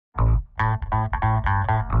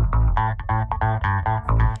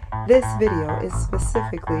This video is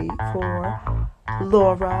specifically for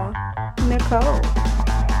Laura-Nicole.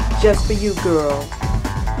 Just for you, girl.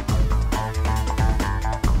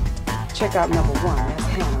 Check out number 1. That's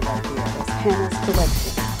Hannah right there. That's Hannah's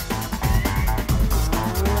collection.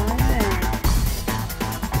 Alright now.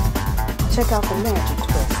 Check out the magic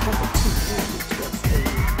twist. Number 2, magic twist.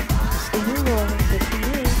 It's for you, Laura. It's for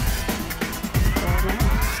you.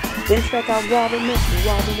 Alright. Then check out Robert Mitchell.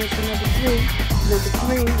 Robert Mitchell, number 3. Number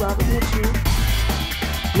 3, Robert Mitchell.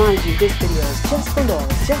 Mind you, this video is just for Laura.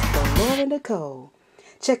 Just for Laura-Nicole.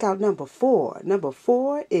 Check out number 4. Number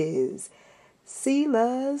 4 is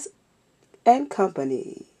Kayla and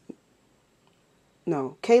Company.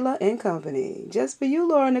 No, Kayla and Company. Just for you,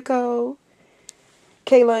 Laura-Nicole.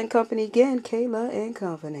 Kayla and Company again. Kayla and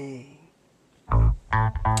Company.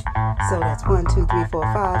 So that's 1, 2, 3, 4,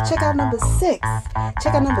 5. Check out number 6.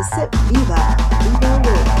 Check out number 6. Viva. Viva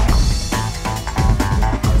with.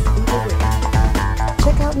 Yes, Viva with.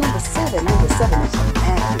 Check out number 7. Number 7 is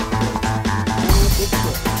magic. Magic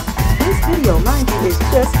twist. This video, mind you, is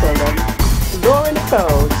just for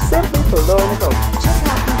Laura-Nicole. Simply for Laura-Nicole. Check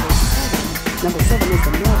out number 7. Number 7 is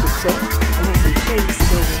the magic twist. And has some shades to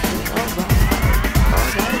go with it.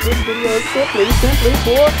 Alright. This video is simply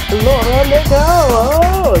for Laura-Nicole.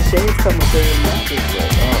 Oh, shades come with the magic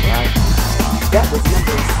twist. Alright. That was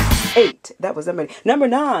number 8. That was number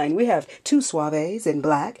 9. We have 2 Suaves in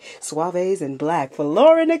black. Suaves in black for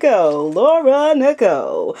Laura-Nicole.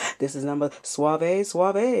 Laura-Nicole. This is number Suave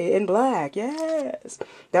in black. Yes.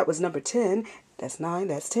 That was number 10. That's 9.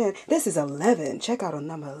 That's 10. This is 11. Check out on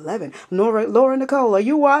number 11. Laura-Nicole, are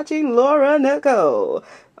you watching? Laura-Nicole.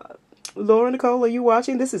 Laura-Nicole, are you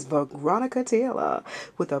watching? This is Veronica Taylor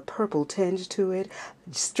with a purple tinge to it.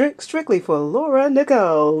 Strictly for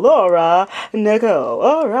Laura-Nicole. Laura-Nicole.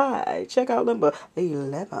 All right. Check out number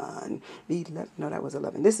 11. No, that was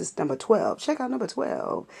 11. This is number 12. Check out number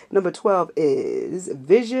 12. Number 12 is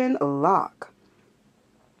Vision Lock.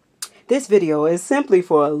 This video is simply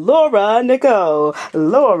for Laura-Nicole.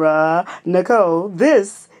 Laura-Nicole,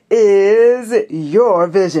 this is your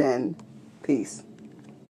vision. Peace.